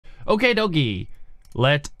Okay, doggy.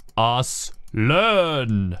 Let us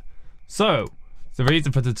learn. So, the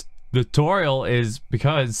reason for the tutorial is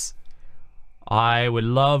because I would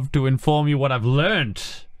love to inform you what I've learned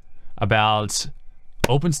about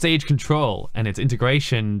OpenStage Control and its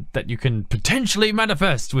integration that you can potentially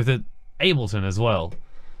manifest with Ableton as well.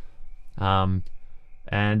 And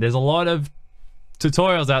there's a lot of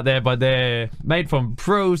tutorials out there, but they're made from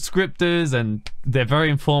pro scripters and they're very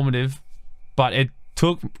informative, but it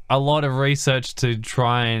took a lot of research to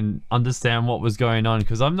try and understand what was going on,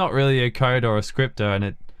 because I'm not really a coder or a scripter, and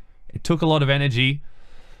it took a lot of energy.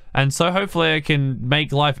 And so hopefully I can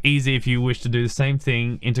make life easy if you wish to do the same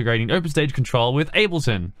thing, integrating OpenStage Control with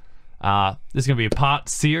Ableton. This is going to be a part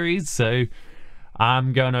series, so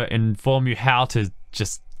I'm going to inform you how to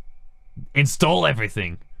just install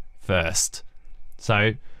everything first.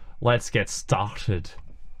 So let's get started.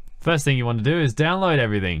 First thing you want to do is download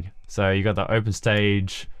everything. So you got the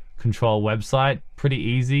OpenStage Control website, pretty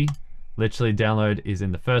easy. Literally download is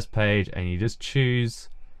in the first page, and you just choose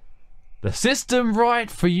the system right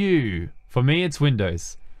for you. For me, it's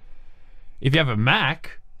Windows. If you have a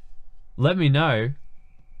Mac, let me know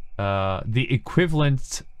the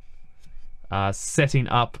equivalent setting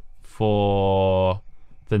up for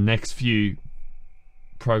the next few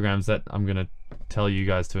programs that I'm gonna tell you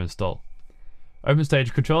guys to install.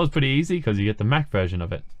 OpenStage Control is pretty easy because you get the Mac version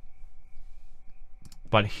of it.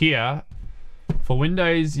 But here, for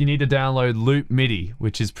Windows, you need to download LoopMidi,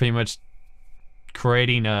 which is pretty much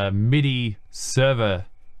creating a MIDI server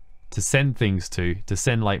to send things to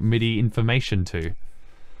send like MIDI information to.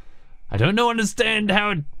 I don't understand how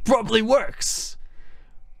it properly works,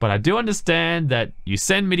 but I do understand that you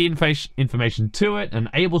send MIDI information to it,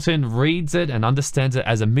 and Ableton reads it and understands it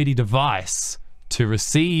as a MIDI device to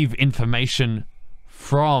receive information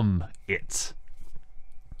from it.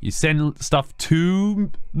 You send stuff to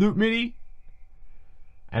LoopMidi,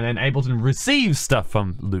 and then Ableton receives stuff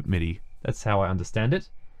from LoopMidi. That's how I understand it.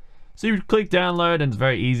 So you click download, and it's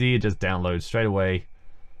very easy. It just downloads straight away.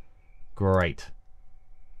 Great.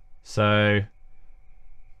 So,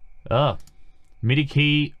 MIDI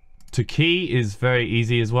key to key is very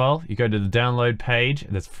easy as well. You go to the download page,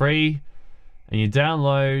 and it's free, and you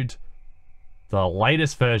download the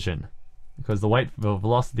latest version, because the weight for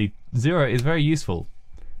velocity 0 is very useful.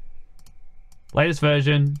 Latest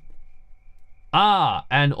version.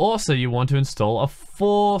 And also you want to install a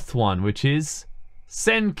fourth one, which is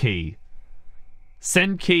SendKey.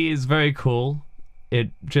 SendKey is very cool.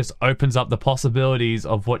 It just opens up the possibilities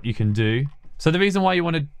of what you can do. So the reason why you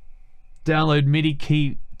want to download MIDI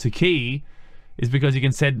key to key is because you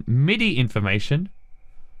can send MIDI information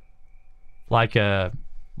like a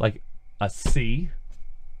C,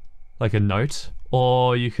 like a note,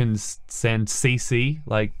 or you can send CC,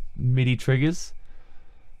 like MIDI triggers,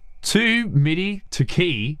 to MIDI to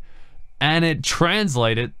key, and it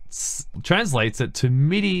translates it to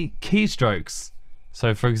MIDI keystrokes.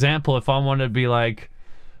 So for example, if I want to be like,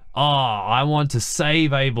 oh, I want to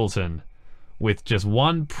save Ableton with just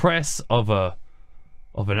one press of an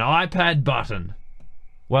iPad button,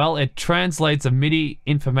 well, it translates a MIDI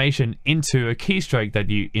information into a keystroke that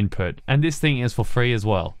you input, and this thing is for free as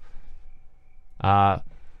well.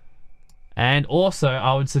 And also,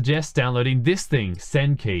 I would suggest downloading this thing,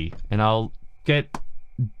 SendKey, and I'll get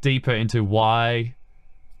deeper into why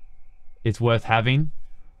it's worth having.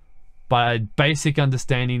 But a basic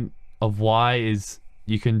understanding of why is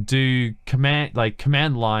you can do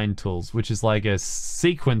command line tools, which is like a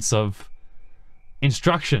sequence of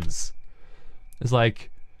instructions. It's like,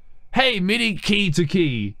 hey, MIDI key to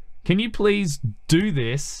key, can you please do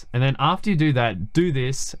this? And then after you do that, do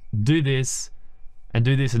this, and do this, and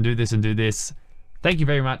do this, and do this. Thank you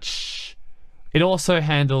very much. It also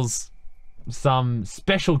handles some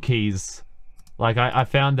special keys. Like I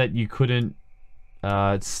found that you couldn't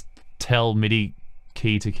tell MIDI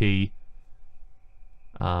key to key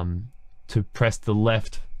to press the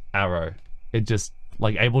left arrow. It just,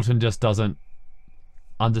 like, Ableton just doesn't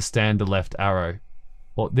understand the left arrow,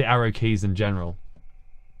 or the arrow keys in general.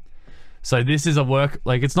 So this is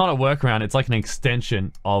it's not a workaround, it's like an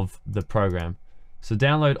extension of the program. So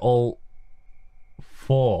download all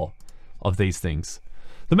 4 of these things.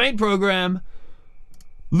 The main program,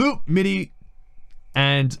 LoopMidi,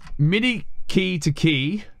 and MIDI key to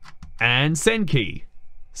key, and SendKey.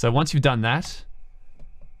 So once you've done that,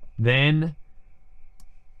 then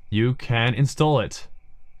you can install it.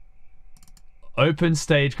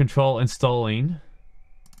 OpenStage Control installing.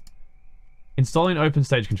 Installing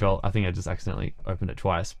OpenStage Control, I think I just accidentally opened it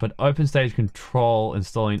twice, but OpenStage Control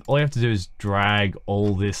installing, all you have to do is drag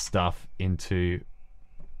all this stuff into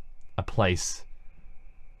a place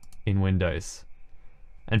in Windows.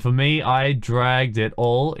 And for me, I dragged it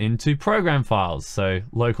all into program files. So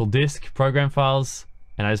local disk, program files,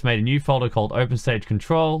 and I just made a new folder called OpenStage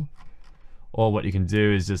Control. Or what you can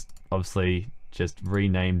do is just obviously just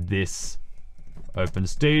rename this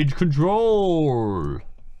OpenStage Control.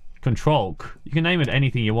 Control. You can name it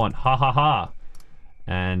anything you want. Ha ha ha.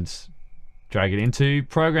 And drag it into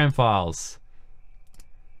program files.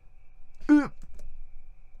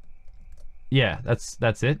 Yeah,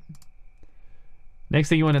 that's it. Next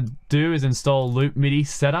thing you want to do is install LoopMidi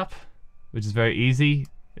setup, which is very easy.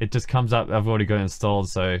 It just comes up, I've already got it installed,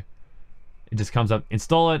 so it just comes up,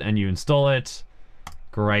 install it, and you install it.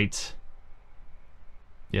 Great.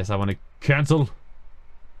 Yes, I want to cancel.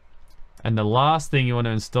 And the last thing you want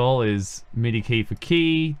to install is MIDI key for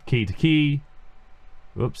key, key to key.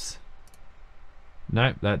 Whoops.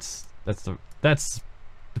 No, that's the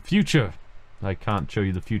future. I can't show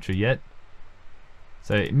you the future yet.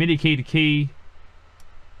 So MIDI key to key.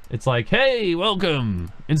 It's like, hey,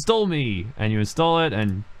 welcome, install me, and you install it,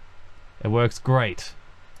 and it works great.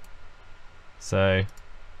 So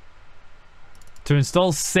to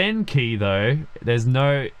install send key though, there's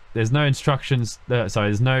no instructions.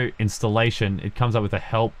 There's no installation. It comes up with a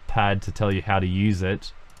help pad to tell you how to use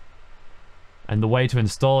it. And the way to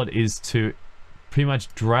install it is to pretty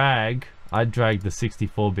much drag. I dragged the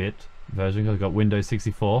 64-bit version because I've got Windows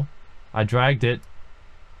 64. I dragged it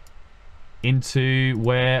into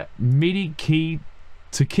where MIDI key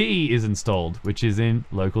to key is installed, which is in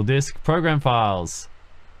local disk program files.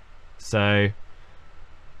 So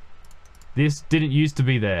this didn't used to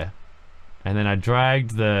be there. And then I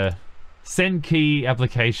dragged the send key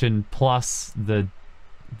application plus the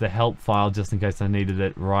help file just in case I needed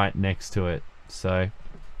it right next to it. So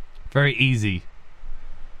very easy.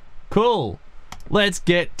 Cool. Let's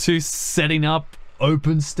get to setting up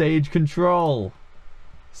OpenStage Control.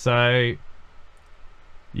 So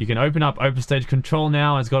you can open up OpenStage Control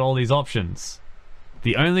now, and it's got all these options.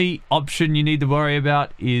 The only option you need to worry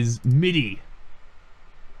about is MIDI.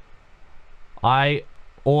 I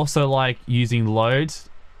also like using loads,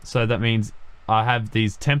 so that means I have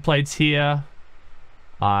these templates here.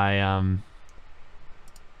 I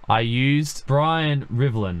used Brian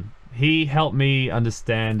Rivlin. He helped me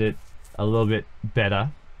understand it a little bit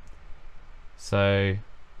better. So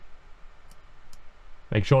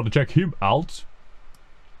make sure to check him out.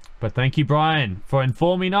 But thank you, Brian, for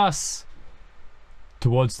informing us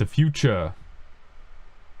towards the future.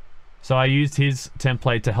 So I used his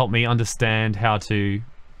template to help me understand how to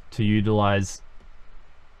utilize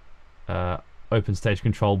OpenStage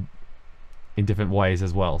Control in different ways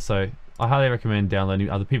as well. So I highly recommend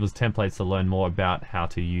downloading other people's templates to learn more about how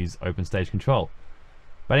to use OpenStage Control.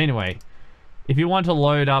 But anyway, if you want to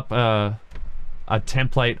load up a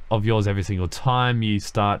template of yours every single time you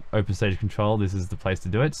start OpenStage Control, this is the place to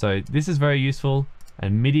do it. So this is very useful,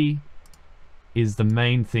 and MIDI is the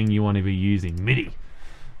main thing you want to be using. MIDI,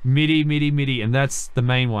 MIDI, MIDI, MIDI, and that's the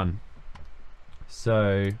main one.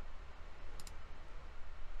 So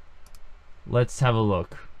let's have a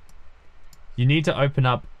look. You need to open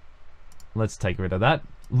up, let's take rid of that,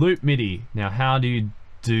 LoopMidi. Now how do you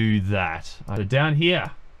do that? So down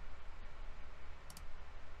here,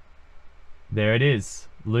 there it is,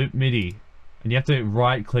 LoopMidi, and you have to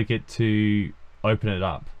right click it to open it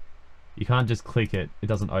up. You can't just click it, it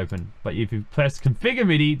doesn't open. But if you press configure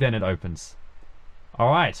MIDI, then it opens.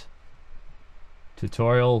 Alright.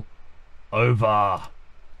 Tutorial over.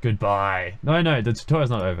 Goodbye. No, the tutorial's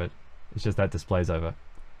not over. It's just that display's over.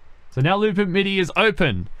 So now LoopMidi is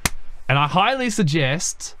open. And I highly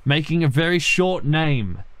suggest making a very short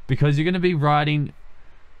name, because you're going to be writing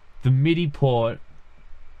the MIDI port,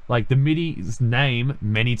 like the MIDI's name,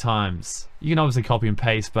 many times. You can obviously copy and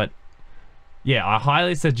paste, but yeah, I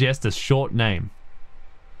highly suggest a short name.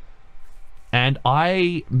 And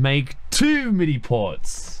I make 2 MIDI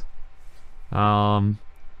ports. So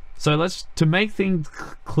to make things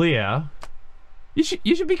clear, you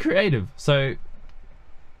should be creative. So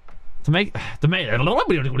to make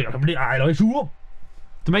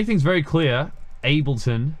things very clear,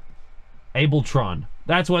 Ableton,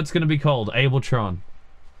 that's what it's going to be called, Ableton.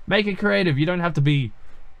 Make it creative. You don't have to be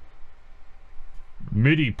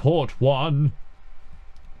MIDI port 1.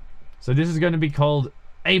 So this is going to be called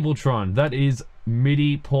Ableton. That is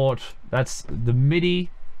MIDI port. That's the MIDI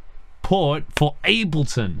port for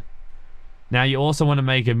Ableton. Now you also want to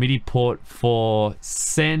make a MIDI port for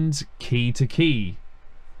send key to key.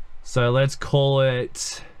 So let's call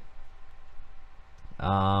it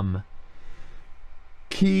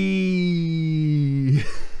key.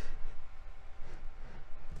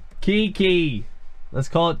 Key. Let's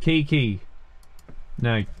call it key.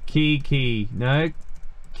 No, key. No,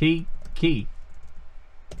 key. Key.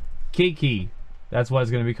 That's what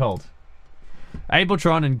it's going to be called.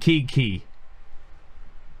 Ableton and key.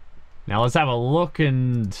 Now let's have a look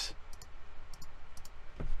and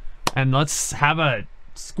let's have a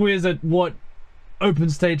squiz at what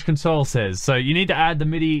OpenStage Control says. So you need to add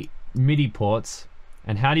the MIDI ports.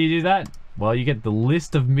 And how do you do that? Well, you get the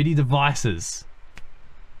list of MIDI devices.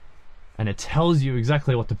 And it tells you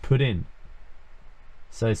exactly what to put in.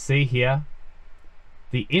 So see here,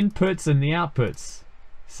 the inputs and the outputs.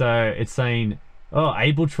 So it's saying, oh,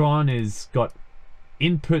 Ableton is got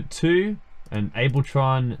input 2 and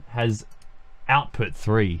Ableton has output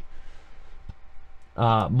 3.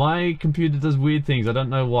 My computer does weird things. I don't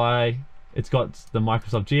know why. It's got the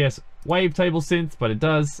Microsoft GS wavetable synth, but it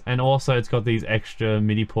does. And also it's got these extra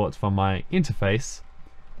MIDI ports from my interface.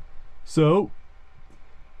 So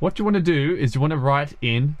what you want to do is you want to write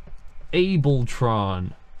in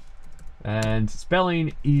Ableton. And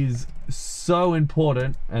spelling is so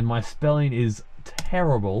important, and my spelling is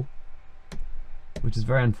terrible, which is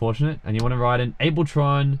very unfortunate. And you want to write in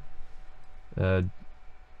Ableton, that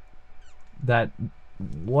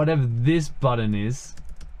whatever this button is.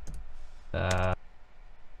 No,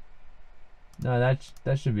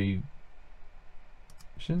 that should be.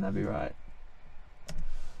 Shouldn't that be right?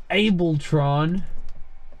 Ableton.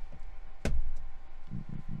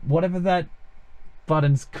 Whatever that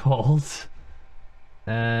button's called,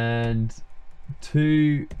 and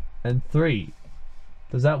 2 and 3.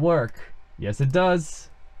 Does that work? Yes, it does.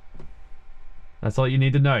 That's all you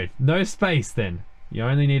need to know. No space then. You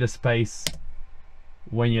only need a space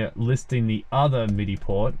when you're listing the other MIDI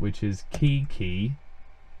port, which is key.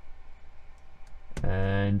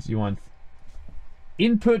 And you want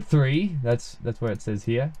input 3. That's where it says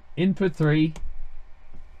here. Input 3,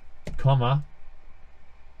 comma,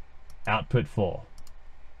 output 4.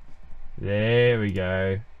 There we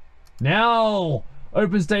go. Now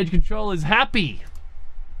OpenStage Control is happy.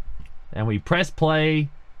 And we press play.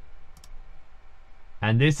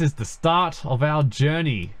 And this is the start of our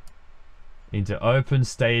journey into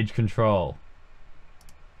OpenStage Control.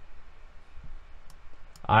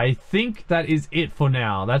 I think that is it for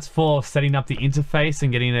now. That's for setting up the interface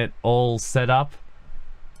and getting it all set up.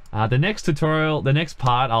 The next tutorial, the next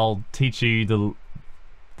part, I'll teach you the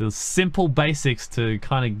simple basics to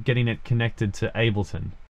kind of getting it connected to Ableton.